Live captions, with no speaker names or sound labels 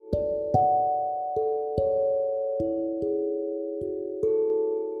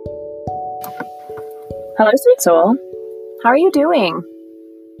Hello, sweet soul. How are you doing?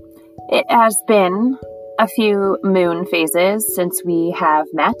 It has been a few moon phases since we have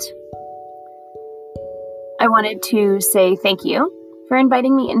met. I wanted to say thank you for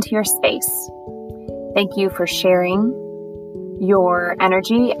inviting me into your space. Thank you for sharing your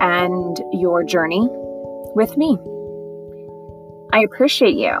energy and your journey with me. I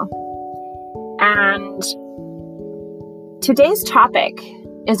appreciate you. And today's topic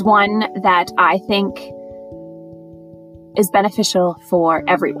is one that I think is beneficial for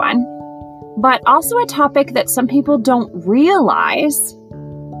everyone, but also a topic that some people don't realize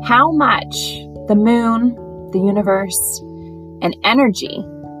how much the moon, the universe, and energy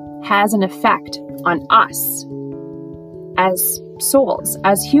has an effect on us as souls,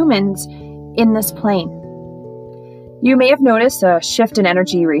 as humans in this plane. You may have noticed a shift in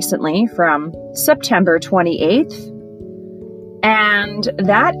energy recently from September 28th, and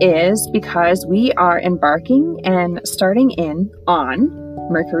that is because we are embarking and starting in on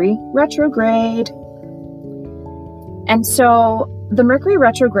Mercury Retrograde. And so the Mercury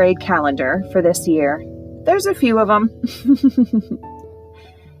Retrograde calendar for this year, there's a few of them.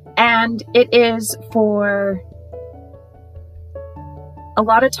 And it is for a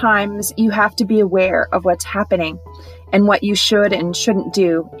lot of times you have to be aware of what's happening and what you should and shouldn't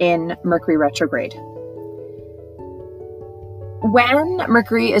do in Mercury Retrograde. When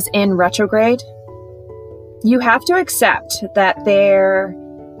Mercury is in retrograde, you have to accept that there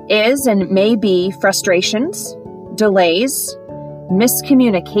is and may be frustrations, delays,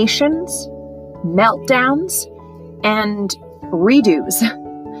 miscommunications, meltdowns, and redos.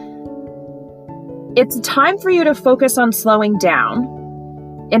 It's a time for you to focus on slowing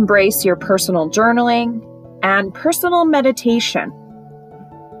down, embrace your personal journaling, and personal meditation.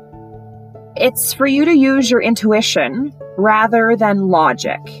 It's for you to use your intuition rather than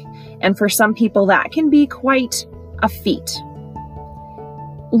logic. And for some people, that can be quite a feat.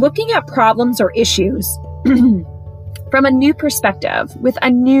 Looking at problems or issues from a new perspective, with a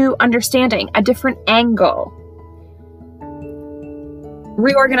new understanding, a different angle.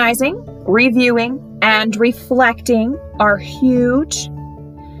 Reorganizing, reviewing, and reflecting are huge.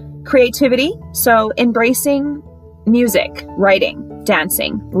 Creativity, so embracing music, writing,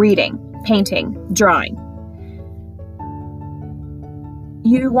 dancing, reading, painting, drawing.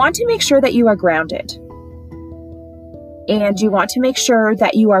 You want to make sure that you are grounded. And you want to make sure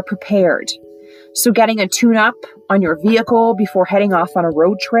that you are prepared. So getting a tune-up on your vehicle before heading off on a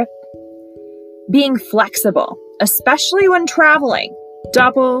road trip. Being flexible, especially when traveling.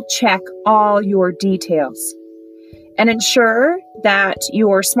 Double check all your details. And ensure that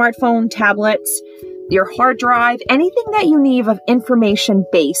your smartphone, tablets, your hard drive, anything that you need of information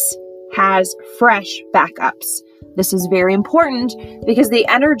base has fresh backups. This is very important because the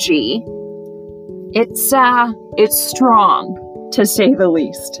energy, it's strong, to say the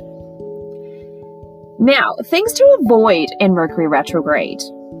least. Now, things to avoid in Mercury retrograde.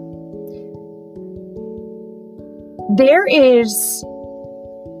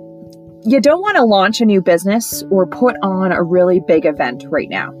 You don't want to launch a new business or put on a really big event right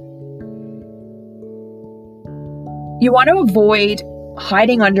now. You want to avoid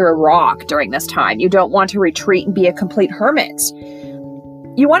hiding under a rock during this time. You don't want to retreat and be a complete hermit.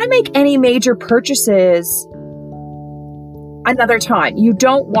 You want to make any major purchases another time. You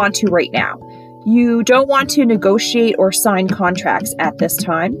don't want to right now. You don't want to negotiate or sign contracts at this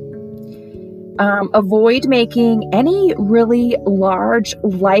time. Avoid making any really large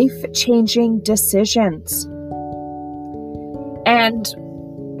life-changing decisions. And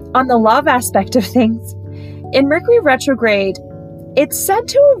on the love aspect of things, in Mercury retrograde, it's said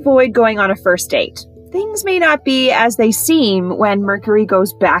to avoid going on a first date. Things may not be as they seem when Mercury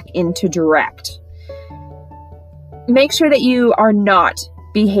goes back into direct. Make sure that you are not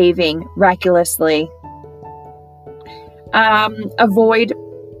behaving recklessly. Avoid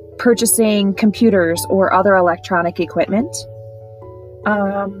purchasing computers or other electronic equipment.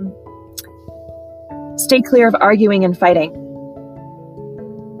 Stay clear of arguing and fighting.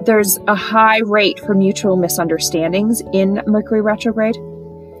 There's a high rate for mutual misunderstandings in Mercury retrograde.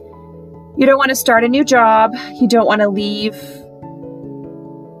 You don't want to start a new job. You don't want to leave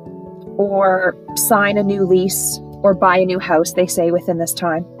or sign a new lease or buy a new house, they say, within this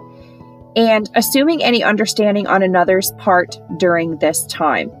time. And assuming any understanding on another's part during this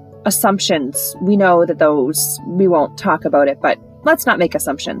time. Assumptions, we know that those, we won't talk about it, but let's not make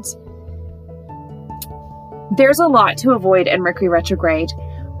assumptions. There's a lot to avoid in Mercury retrograde,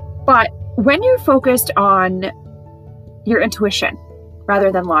 but when you're focused on your intuition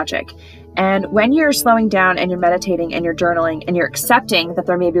rather than logic, and when you're slowing down and you're meditating and you're journaling and you're accepting that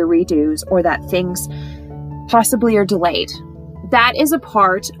there may be redos or that things possibly are delayed. That is a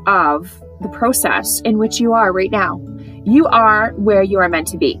part of the process in which you are right now. You are where you are meant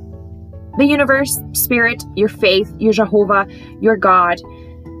to be. The universe, spirit, your faith, your Jehovah, your God,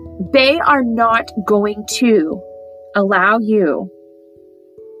 they are not going to allow you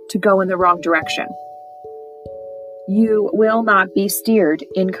to go in the wrong direction. You will not be steered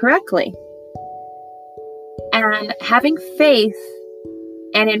incorrectly. And having faith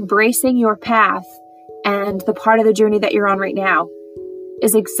and embracing your path and the part of the journey that you're on right now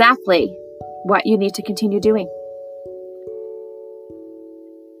is exactly what you need to continue doing.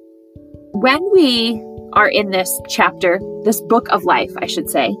 When we are in this chapter, this book of life, I should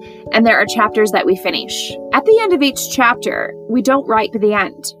say, and there are chapters that we finish, at the end of each chapter, we don't write to the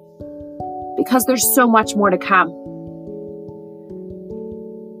end because there's so much more to come.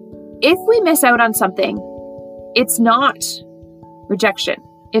 If we miss out on something, it's not rejection,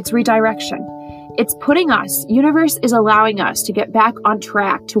 it's redirection. It's putting us, universe is allowing us to get back on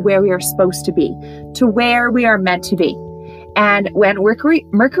track to where we are supposed to be, to where we are meant to be. And when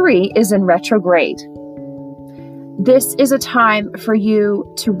Mercury is in retrograde, this is a time for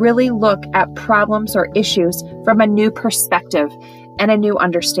you to really look at problems or issues from a new perspective and a new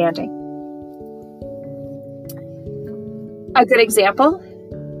understanding. A good example,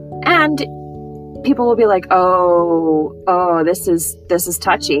 and people will be like, oh, this is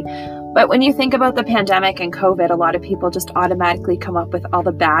touchy. But when you think about the pandemic and COVID, a lot of people just automatically come up with all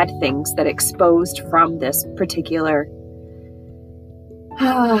the bad things that exposed from this particular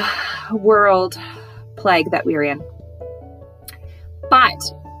world plague that we're in. But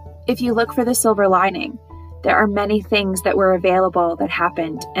if you look for the silver lining, there are many things that were available that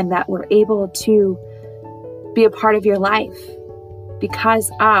happened and that were able to be a part of your life because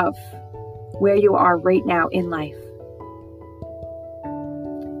of where you are right now in life.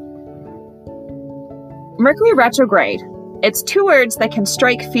 Mercury retrograde, it's two words that can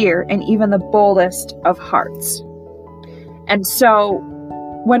strike fear in even the boldest of hearts. And so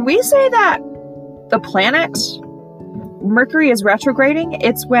when we say that the planet, Mercury is retrograding,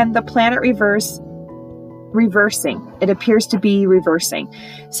 it's when the planet reversing. It appears to be reversing.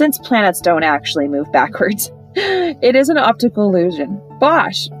 Since planets don't actually move backwards, it is an optical illusion.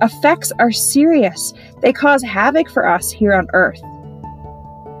 Bosh, effects are serious. They cause havoc for us here on Earth.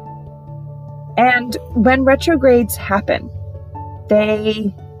 And when retrogrades happen,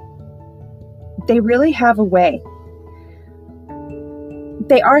 they really have a way.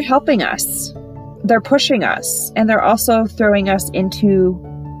 They are helping us. They're pushing us, and they're also throwing us into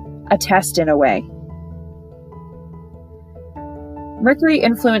a test in a way. Mercury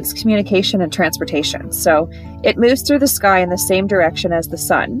influences communication and transportation, so it moves through the sky in the same direction as the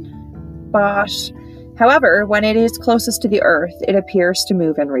sun. Bosh. However, when it is closest to the Earth, it appears to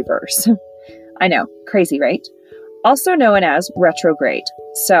move in reverse. I know, crazy, right? Also known as retrograde.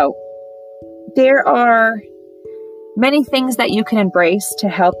 So there are many things that you can embrace to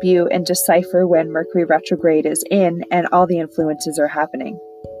help you and decipher when Mercury retrograde is in and all the influences are happening.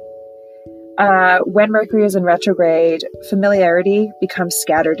 When Mercury is in retrograde, familiarity becomes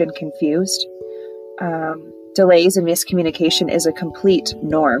scattered and confused. Delays and miscommunication is a complete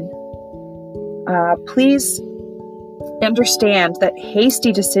norm. Please understand that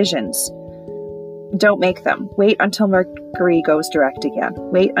hasty decisions, don't make them. Wait until Mercury goes direct again.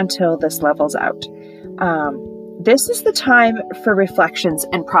 Wait until this levels out. This is the time for reflections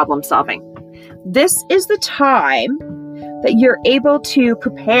and problem solving. This is the time that you're able to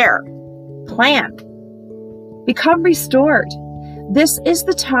prepare, plan, become restored. This is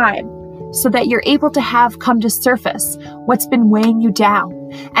the time so that you're able to have come to surface what's been weighing you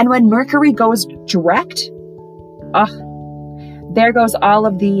down. And when Mercury goes direct, there goes all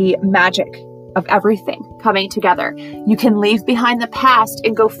of the magic of everything coming together. You can leave behind the past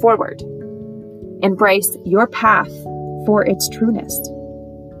and go forward. Embrace your path for its trueness.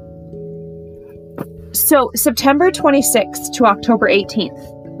 So September 26th to October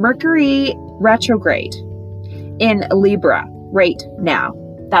 18th, Mercury retrograde in Libra right now.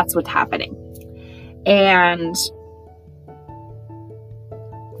 That's what's happening. And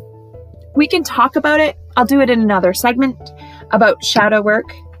we can talk about it. I'll do it in another segment about shadow work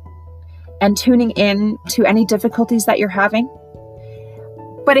and tuning in to any difficulties that you're having.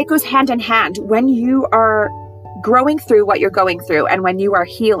 But it goes hand in hand when you are growing through what you're going through and when you are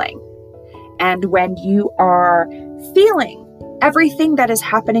healing and when you are feeling everything that is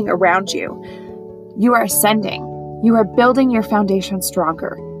happening around you. You are ascending. You are building your foundation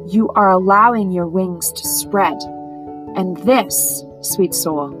stronger. You are allowing your wings to spread. And this, sweet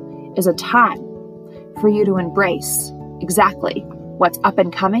soul, is a time for you to embrace exactly what's up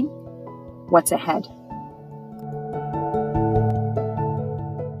and coming, what's ahead.